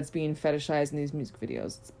body that's being fetishized in these music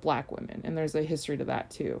videos. It's black women. And there's a history to that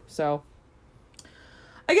too. So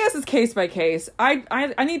I guess it's case by case.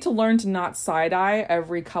 I need to learn to not side eye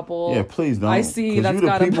every couple. Yeah, please don't. I see that's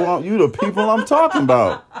got you the people I'm talking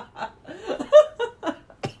about.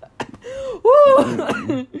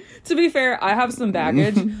 To be fair, I have some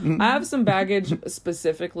baggage. I have some baggage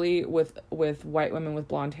specifically with white women with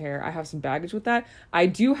blonde hair. I have some baggage with that. I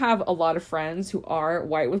do have a lot of friends who are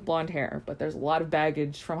white with blonde hair, but there's a lot of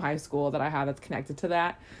baggage from high school that I have that's connected to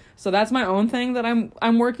that. So that's my own thing that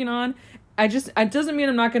I'm working on. It doesn't mean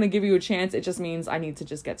I'm not going to give you a chance. It just means I need to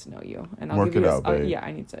just get to know you, and I'll work give it you out, babe. yeah,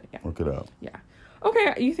 I need to. Yeah. Work it out. Yeah.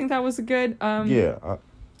 Okay, you think that was a good? Yeah.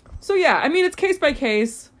 So yeah, I mean it's case by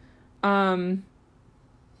case.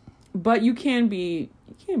 But you can't be.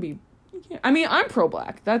 I mean, I'm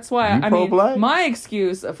pro-black. That's why. Pro-black? My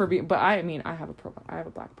excuse for being. But I have a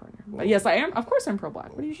black partner. But yes, I am. Of course, I'm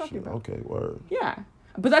pro-black. What are you talking about? Okay, word. Yeah,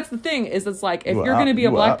 but that's the thing. Is it's like if you're gonna be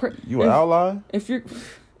a black person, you an ally. If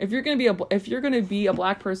you're gonna be a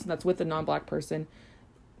black person that's with a non-black person,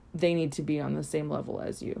 they need to be on the same level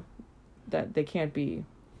as you. That they can't be.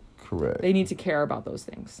 Correct. They need to care about those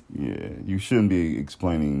things. Yeah, you shouldn't be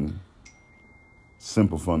explaining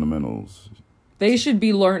simple fundamentals. They should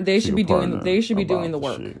be They should be doing the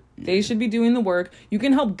work. Yeah. They should be doing the work. You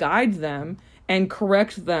can help guide them and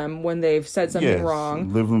correct them when they've said something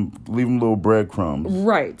wrong. Leave them little breadcrumbs.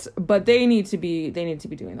 Right, but they need to be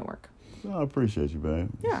doing the work. I appreciate you,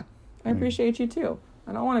 babe. Yeah, I appreciate you too.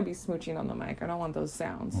 I don't want to be smooching on the mic. I don't want those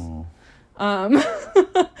sounds.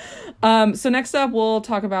 So next up, we'll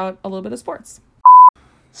talk about a little bit of sports.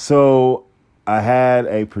 So I had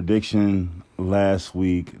a prediction last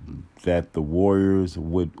week that the Warriors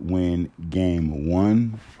would win game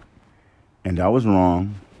 1, and I was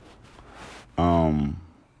wrong. The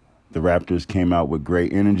Raptors came out with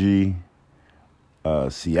great energy.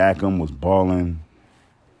 Siakam was balling,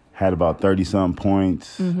 had about 30-something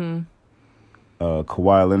points. Mm-hmm.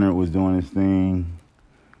 Kawhi Leonard was doing his thing.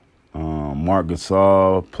 Marc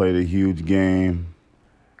Gasol played a huge game.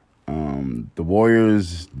 The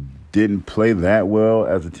Warriors didn't play that well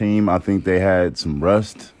as a team. I think they had some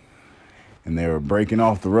rust, and they were breaking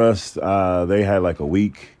off the rust. They had like a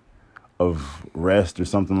week of rest or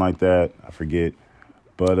something like that. I forget.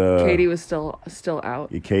 But Katie was still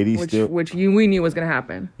out. Yeah, which we knew was going to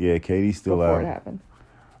happen. Yeah, Katie's still before out. It happened.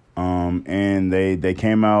 And they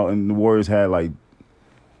came out, and the Warriors had like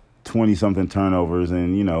 20-something turnovers,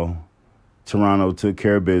 and Toronto took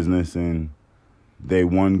care of business, and they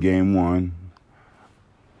won game 1.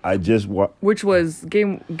 Which was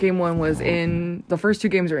game 1 was in the first 2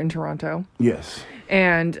 games are in Toronto. Yes.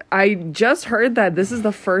 And I just heard that this is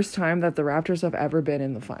the first time that the Raptors have ever been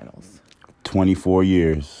in the finals. 24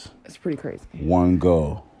 years. It's pretty crazy. 1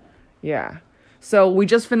 goal. Yeah. So we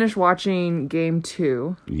just finished watching game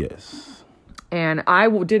 2. Yes. And I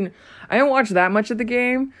didn't watch that much of the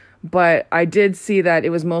game, but I did see that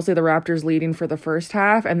it was mostly the Raptors leading for the first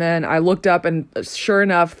half. And then I looked up, and sure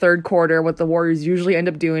enough, third quarter, what the Warriors usually end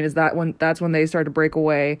up doing is that's when they start to break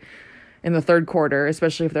away in the third quarter,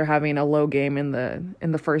 especially if they're having a low game in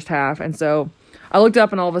the first half. And so I looked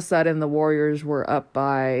up, and all of a sudden the Warriors were up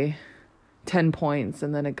by 10 points,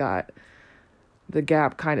 and then the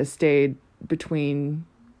gap kind of stayed between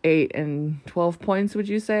 8 and 12 points, would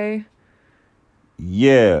you say?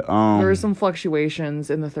 Yeah. There were some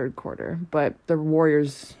fluctuations in the third quarter, but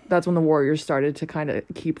that's when the Warriors started to kind of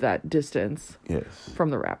keep that distance Yes.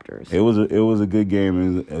 from the Raptors. It was a good game.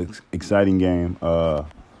 It was an exciting game. The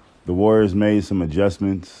Warriors made some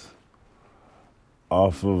adjustments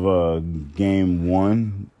off of game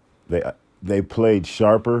one. They played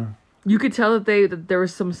sharper. You could tell that there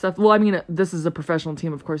was some stuff. Well, I mean, this is a professional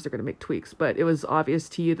team. Of course, they're going to make tweaks, but it was obvious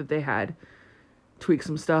to you that they had tweaked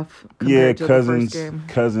some stuff compared to the first game.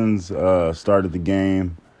 Cousins started the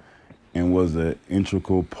game and was an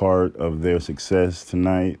integral part of their success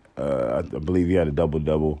tonight. I believe he had a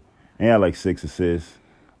double-double. And he had like 6 assists.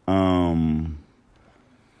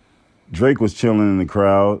 Drake was chilling in the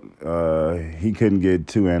crowd. He couldn't get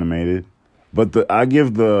too animated. But I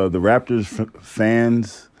give the Raptors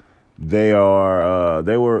fans, they were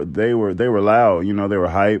loud. You know, they were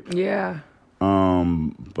hype. Yeah.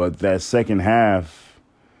 But that second half,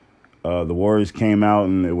 the Warriors came out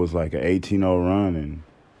and it was like an 18-0 run, and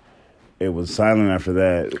it was silent after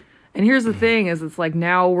that. And here's the thing: is it's like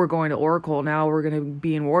now we're going to Oracle. Now we're going to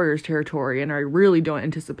be in Warriors territory, and I really don't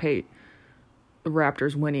anticipate the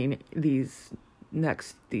Raptors winning these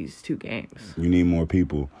 2 games. You need more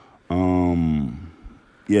people.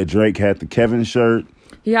 Yeah, Drake had the Kevin shirt.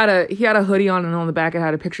 He had a hoodie on, and on the back it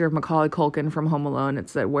had a picture of Macaulay Culkin from Home Alone. It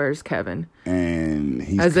said, "Where's Kevin?" And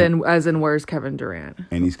he's as in where's Kevin Durant?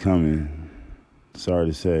 And he's coming. Sorry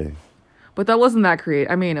to say. But that wasn't that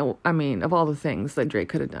creative. I mean, of all the things that Drake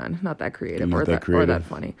could have done, not that creative, or that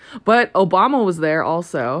funny. But Obama was there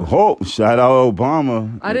also. Oh, shout out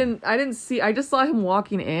Obama. I didn't see. I just saw him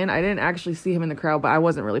walking in. I didn't actually see him in the crowd, but I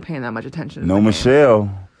wasn't really paying that much attention. No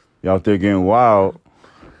Michelle. You out there getting wild.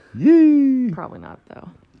 Yee. Probably not though.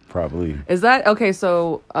 Probably. Is that okay?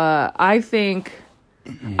 So I think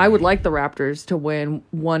I would like the Raptors to win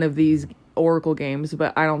one of these Oracle games,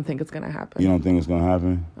 but I don't think it's going to happen. You don't think it's going to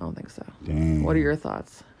happen? I don't think so. Dang. What are your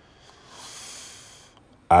thoughts?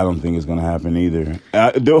 I don't think it's going to happen either.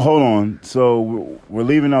 Hold on. So we're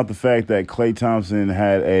leaving out the fact that Klay Thompson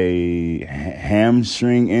had a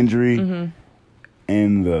hamstring injury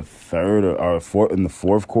in the third or fourth, in the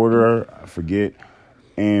fourth quarter. I forget.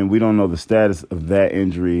 And we don't know the status of that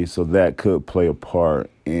injury, so that could play a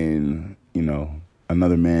part in,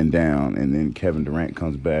 another man down, and then Kevin Durant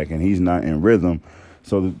comes back, and he's not in rhythm.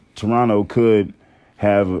 So Toronto could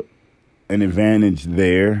have an advantage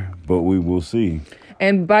there, but we will see.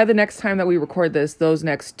 And by the next time that we record this, those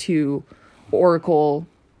next 2 Oracle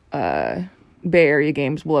Bay Area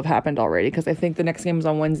games will have happened already, because I think the next game is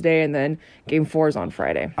on Wednesday, and then Game 4 is on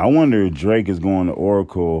Friday. I wonder if Drake is going to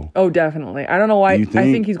Oracle. Oh, definitely. I don't know why. I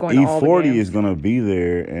think he's going to all the games. E40 is going to be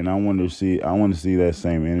there, and I want to see that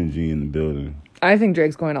same energy in the building. I think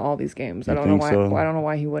Drake's going to all these games. I don't know why. So? I don't know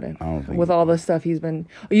why he wouldn't. I don't think with all the stuff he's been.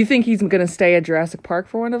 You think he's going to stay at Jurassic Park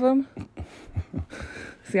for one of them?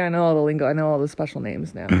 See, I know all the lingo. I know all the special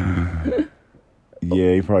names now.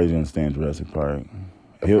 Yeah, he probably didn't stay in Jurassic Park.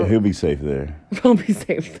 He'll be safe there. He'll be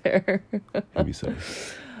safe there. He'll be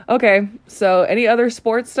safe. Okay, so any other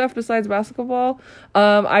sports stuff besides basketball?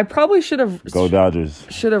 I probably should have go Dodgers.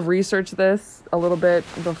 Should have researched this a little bit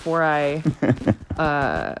before I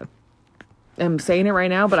am saying it right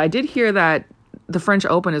now. But I did hear that the French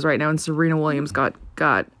Open is right now, and Serena Williams got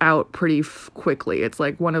out pretty quickly. It's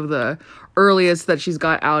like one of the earliest that she's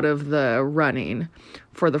got out of the running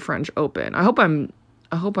for the French Open. I hope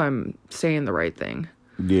I'm saying the right thing.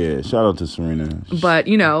 Yeah, shout out to Serena. But,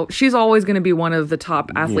 she's always going to be one of the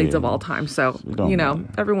top athletes of all time. So,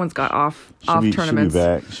 everyone's got off tournaments.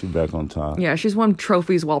 She'll be back on top. Yeah, she's won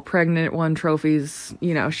trophies while pregnant, won trophies.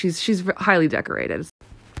 She's highly decorated.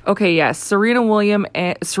 Okay, yes. Serena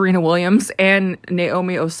Williams and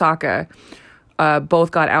Naomi Osaka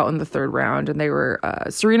both got out in the third round. And they were,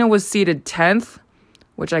 Serena was seeded 10th,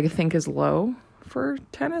 which I think is low for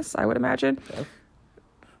tennis, I would imagine.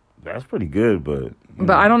 That's pretty good, but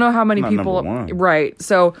I don't know how many people. Right.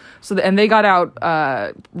 So and they got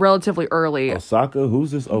out relatively early. Osaka,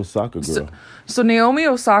 who's this Osaka girl? So Naomi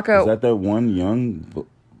Osaka, is that one young?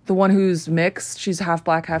 The one who's mixed. She's half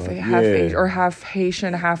black, half Asian, or half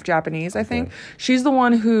Haitian, half Japanese. I think she's the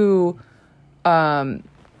one who.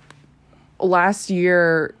 Last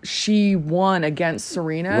year, she won against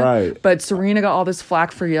Serena, right? But Serena got all this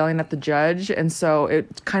flack for yelling at the judge, and so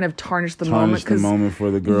it kind of tarnished the moment. The moment for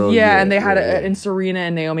the girl. Yeah, and they had and Serena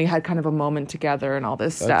and Naomi had kind of a moment together and all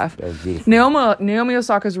this stuff. That's beautiful. Naomi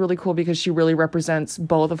Osaka is really cool because she really represents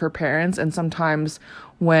both of her parents, and sometimes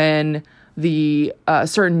when the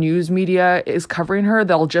certain news media is covering her,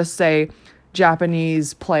 they'll just say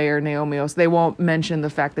Japanese player Naomi Osaka. They won't mention the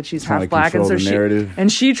fact that she's half black, and so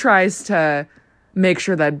she tries to make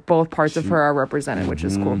sure that both parts of her are represented, which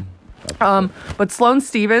is cool. But Sloane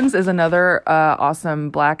Stevens is another awesome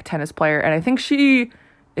Black tennis player, and I think she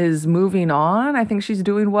is moving on. I think she's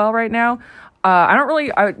doing well right now. I don't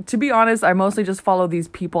really, to be honest, I mostly just follow these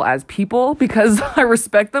people as people because I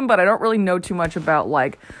respect them, but I don't really know too much about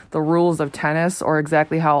like the rules of tennis or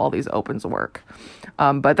exactly how all these opens work.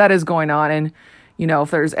 But that is going on, and you know,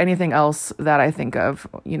 if there's anything else that I think of,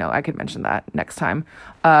 you know, I could mention that next time.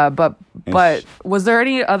 But was there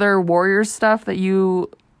any other Warriors stuff that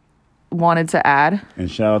you wanted to add?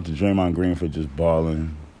 And shout out to Draymond Green for just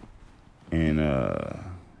balling and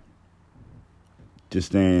just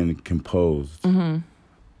staying composed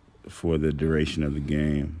for the duration of the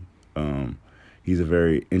game. He's a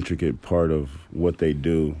very intricate part of what they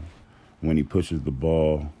do when he pushes the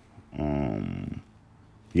ball.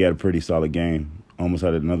 He had a pretty solid game. Almost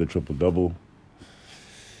had another triple-double.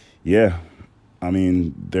 Yeah. I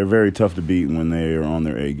mean, they're very tough to beat when they are on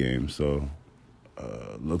their A game. So,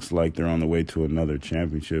 looks like they're on the way to another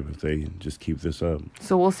championship if they just keep this up.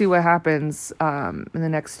 So we'll see what happens in the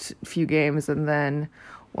next few games, and then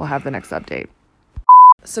we'll have the next update.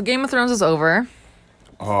 So Game of Thrones is over.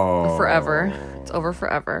 Oh. Forever. It's over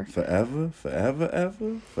forever. Forever.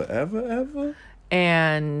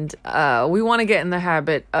 And we want to get in the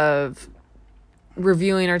habit of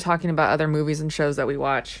reviewing or talking about other movies and shows that we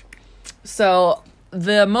watch. So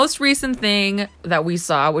the most recent thing that we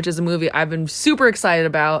saw, which is a movie I've been super excited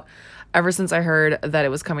about ever since I heard that it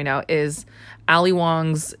was coming out, is Ali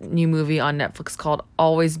Wong's new movie on Netflix called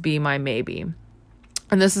Always Be My Maybe.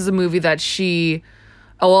 And this is a movie that she...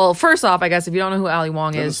 Oh, well, first off, I guess if you don't know who Ali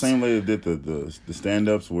Wong is... the same lady that did the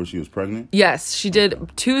stand-ups where she was pregnant? Yes, she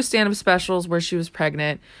did 2 stand-up specials where she was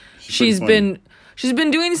pregnant. She's been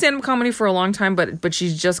doing stand-up comedy for a long time, but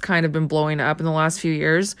she's just kind of been blowing up in the last few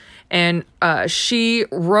years. And she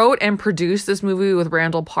wrote and produced this movie with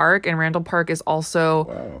Randall Park, and Randall Park is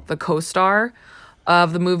also the co-star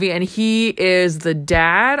of the movie, and he is the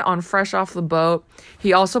dad on Fresh Off the Boat.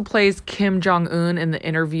 He also plays Kim Jong-un in The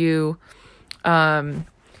Interview.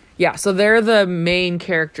 So they're the main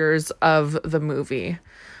characters of the movie.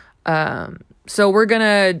 So we're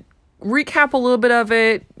gonna recap a little bit of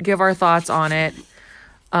it, give our thoughts on it.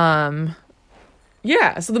 So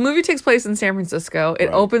the movie takes place in San Francisco. It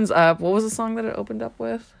opens up. What was the song that it opened up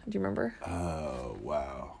with? Do you remember? Oh,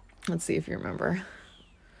 wow. Let's see if you remember.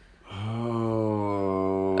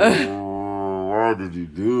 Oh, why did you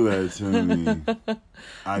do that to me?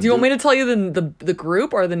 Do you want me to tell you the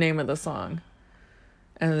group or the name of the song?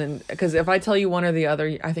 And then, because if I tell you one or the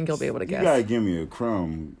other, I think you'll be able to guess. You gotta give me a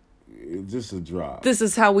crumb. Just a drop. This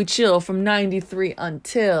is how we chill from 93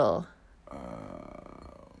 until...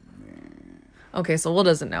 man. Okay, so Will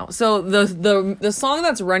doesn't know. So the song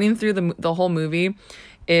that's running through the whole movie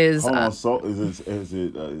is... Hold on, so is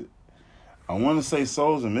it I want to say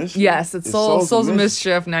Souls of Mischief. Yes, it's Souls of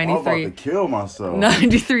Mischief, 93. I was about to kill myself.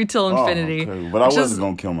 93 till infinity. Okay. But I wasn't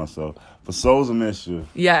going to kill myself. For Souls of Mischief.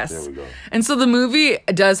 Yes. There we go. And so the movie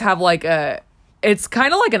does have like it's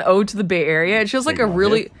kind of like an ode to the Bay Area. It shows like a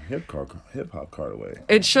really hip hop card away.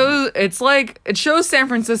 It shows San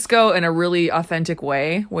Francisco in a really authentic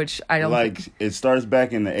way, which I don't like. It starts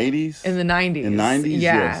back in the 80s. In the 90s. In the 90s,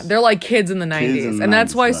 yeah. yes. They're like kids in the 90s, and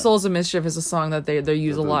that's why right. Souls of Mischief is a song that they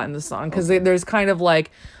use a lot in the song because there's kind of like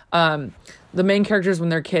the main characters when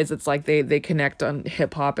they're kids. It's like they connect on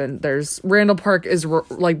hip hop, and there's Randall Park is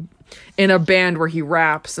like in a band where he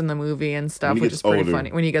raps in the movie and stuff, which is pretty funny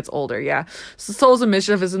when he gets older. Yeah. So Souls of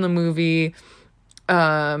Mischief is in the movie.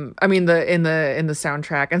 In the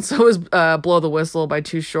soundtrack, and so is Blow the Whistle by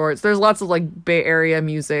Too Short. There's lots of like Bay Area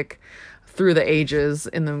music through the ages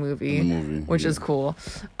in the movie, which is cool.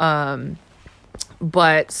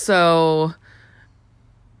 But so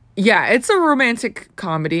yeah, it's a romantic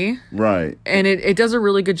comedy. Right. And it does a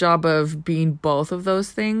really good job of being both of those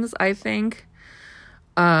things, I think.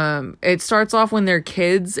 It starts off when they're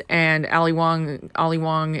kids, and Ali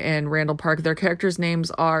Wong and Randall Park, their characters'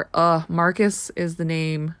 names are Marcus is the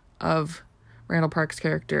name of Randall Park's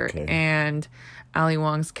character, and Ali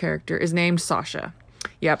Wong's character is named Sasha.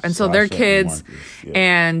 Yep. And so they're kids,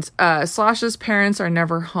 and Sasha's parents are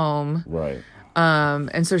never home. Right.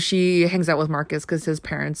 And so she hangs out with Marcus because his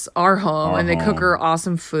parents are home, and they cook her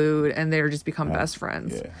awesome food, and they're just become best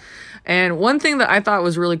friends. Yeah. And one thing that I thought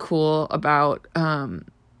was really cool about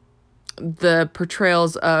the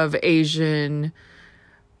portrayals of Asian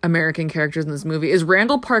American characters in this movie is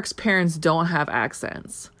Randall Park's parents don't have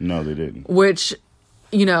accents. No, they didn't. Which,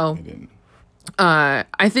 you know, they didn't.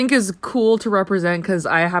 I think is cool to represent because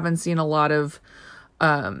I haven't seen a lot of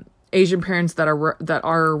Asian parents that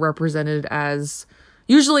are represented as,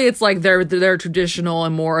 Usually it's like they're traditional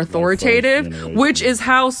and more authoritative, generation. which is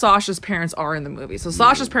how Sasha's parents are in the movie. So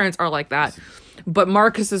Sasha's parents are like that, but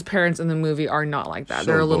Marcus's parents in the movie are not like that.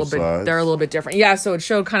 They're a Showed little both bit sides. they're a little bit different. Yeah, so it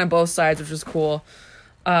showed kind of both sides, which was cool.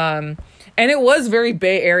 And it was very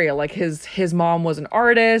Bay Area. Like his mom was an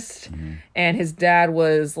artist, and his dad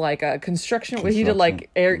was like a construction. He did like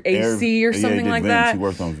AC or something like vents. that. He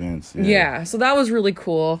worked on vents. Yeah, so that was really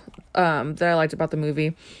cool. That I liked about the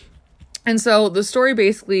movie. And so the story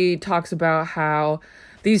basically talks about how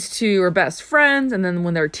these two are best friends, and then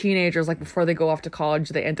when they're teenagers, like before they go off to college,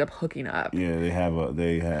 they end up hooking up. Yeah,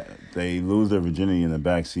 they lose their virginity in the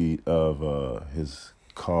backseat of his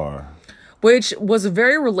car. Which was a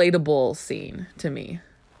very relatable scene to me.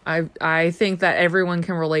 I think that everyone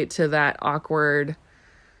can relate to that kind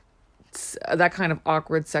of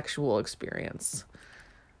awkward sexual experience.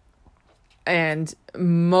 And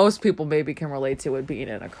most people maybe can relate to it being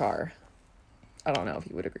in a car. I don't know if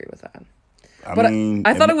you would agree with that. But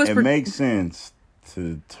I thought it makes sense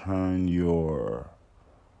to turn your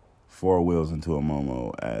four wheels into a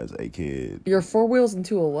Momo as a kid. Your four wheels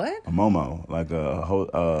into a what? A Momo, like a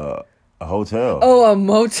hotel. Oh, a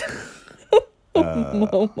motel.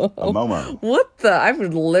 Momo. A Momo. What the? I've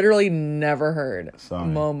literally never heard Sorry.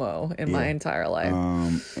 Momo in my entire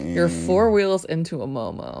life. Your And- four wheels into a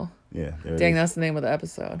Momo. Yeah. There it Dang, is. that's the name of the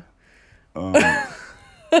episode.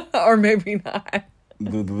 Or maybe not.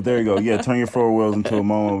 There you go. Yeah, turn your four wheels into a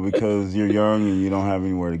Momo because you're young and you don't have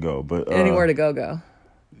anywhere to go. But Anywhere to go.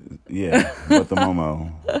 Yeah, but the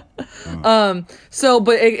Momo. So,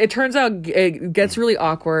 but it turns out it gets really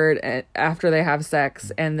awkward after they have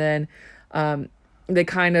sex, and then they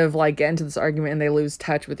kind of like get into this argument and they lose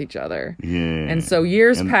touch with each other. Yeah. And so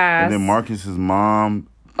years pass. And then Marcus's mom.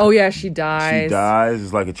 Oh yeah, she dies. She dies.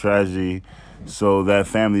 It's like a tragedy. So that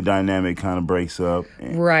family dynamic kind of breaks up.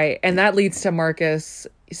 Right, and that leads to Marcus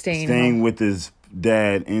staying home. With his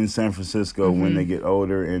dad in San Francisco when they get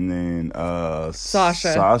older, and then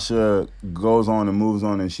Sasha goes on and moves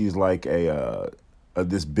on, and she's like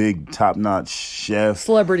this big top-notch chef,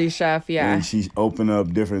 Celebrity chef, yeah. and she opened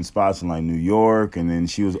up different spots in like New York, and then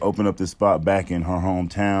she was opened up this spot back in her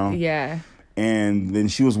hometown, Yeah. and then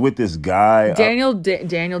she was with this guy, Daniel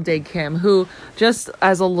Day Kim, who, just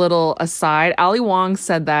as a little aside, Ali Wong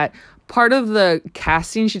said that part of the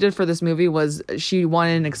casting she did for this movie was she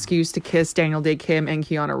wanted an excuse to kiss Daniel Day Kim and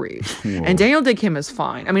Keanu Reeves. And Daniel Day Kim is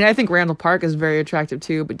fine. I mean, I think Randall Park is very attractive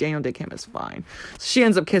too, but Daniel Day Kim is fine. She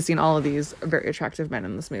ends up kissing all of these very attractive men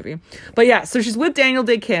in this movie. But yeah, so she's with Daniel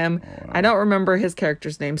Day Kim. I don't remember his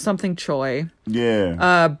character's name. Something Choi.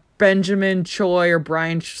 yeah. Benjamin Choi or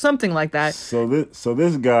Brian, something like that. So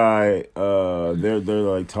this guy, they're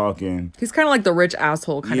like talking. He's kind of like the rich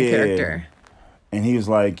asshole kind of character. And he was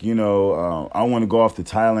like, I want to go off to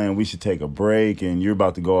Thailand. We should take a break. And you're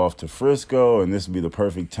about to go off to Frisco. And this would be the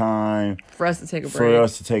perfect time For us to take a break. for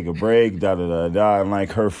us to take a break. Da, da, da, da. And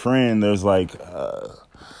like her friend, there's like,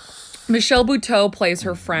 Michelle Buteau plays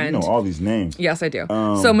her friend. all these names. Yes, I do.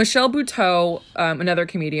 So Michelle Buteau, another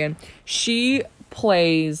comedian, she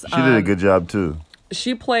plays. She did a good job too.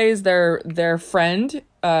 She plays their friend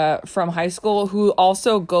from high school who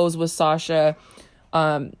also goes with Sasha,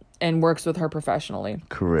 and works with her professionally.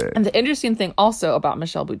 Correct. And the interesting thing also about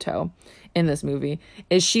Michelle Buteau in this movie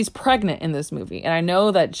is she's pregnant in this movie. And I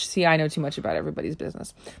know that, I know too much about everybody's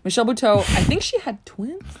business. Michelle Buteau, I think she had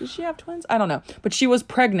twins. Did she have twins? I don't know. But she was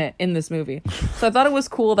pregnant in this movie. So I thought it was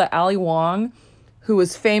cool that Ali Wong, who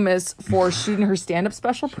was famous for shooting her stand-up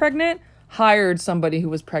special pregnant, hired somebody who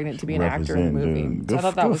was pregnant to be an actor in the movie. Representing, So I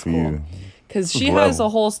thought that was cool. Because she level. has a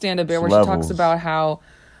whole stand-up bit where she talks about how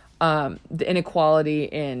the inequality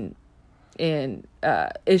in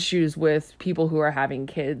issues with people who are having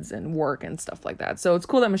kids and work and stuff like that. So it's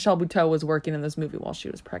cool that Michelle Buteau was working in this movie while she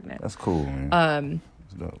was pregnant. That's cool, man.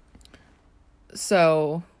 That's dope.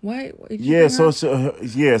 So what? Yeah. So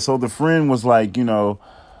the friend was like, trying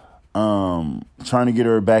to get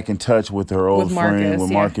her back in touch with her old friend,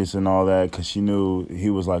 with Marcus and all that, because she knew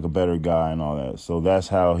he was like a better guy and all that. So that's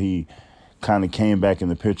how he kind of came back in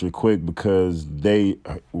the picture quick, because they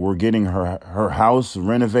were getting her house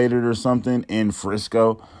renovated or something in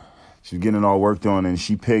Frisco. She was getting it all worked on, and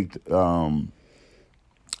she picked the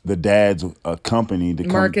dad's company to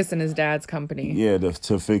Marcus and his dad's company. Yeah,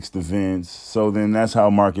 to fix the vents. So then that's how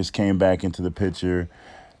Marcus came back into the picture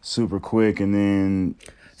super quick, and then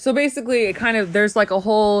So basically, it kind of, there's like a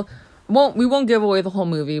whole, we won't give away the whole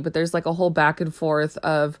movie, but there's like a whole back and forth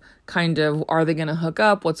of kind of, are they going to hook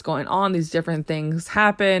up? What's going on? These different things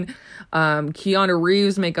happen. Keanu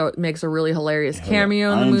Reeves makes a really hilarious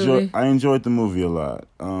cameo in the movie. I enjoyed the movie a lot.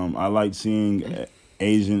 I like seeing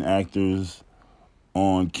Asian actors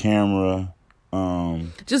on camera.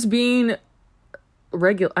 Just being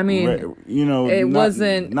regular. I mean, It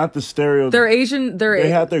wasn't not the stereotypes. they're Asian. They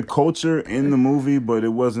had their culture in the movie, but it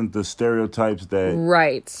wasn't the stereotypes that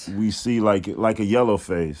right. we see, like a yellow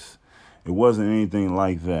face. It wasn't anything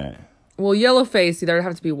like that. Well, yellow face, there'd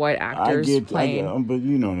have to be white actors playing. but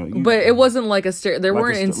but it wasn't like a There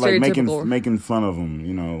weren't in stereotypical like making fun of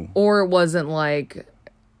them, Or it wasn't like.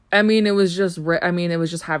 I mean, it was just. It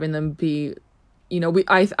was just having them be.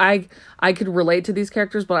 I could relate to these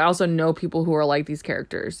characters, but I also know people who are like these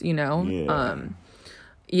characters. Yeah.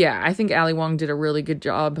 Yeah, I think Ali Wong did a really good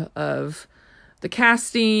job of the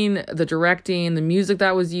casting, the directing, the music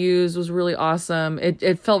that was used was really awesome.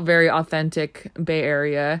 It felt very authentic Bay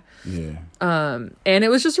Area. Yeah. And it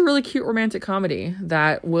was just a really cute romantic comedy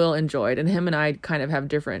that Will enjoyed, and him and I kind of have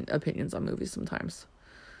different opinions on movies sometimes.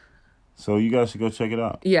 So you guys should go check it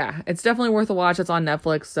out. Yeah, it's definitely worth a watch. It's on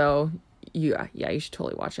Netflix, so you should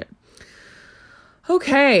totally watch it.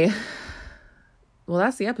 Okay. Well,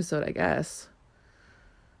 that's the episode, I guess.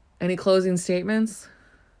 Any closing statements?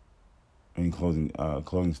 Any closing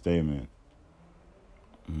statement?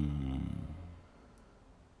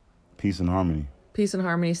 Peace and harmony. Peace and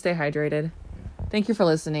harmony. Stay hydrated. Thank you for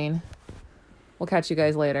listening. We'll catch you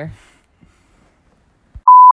guys later.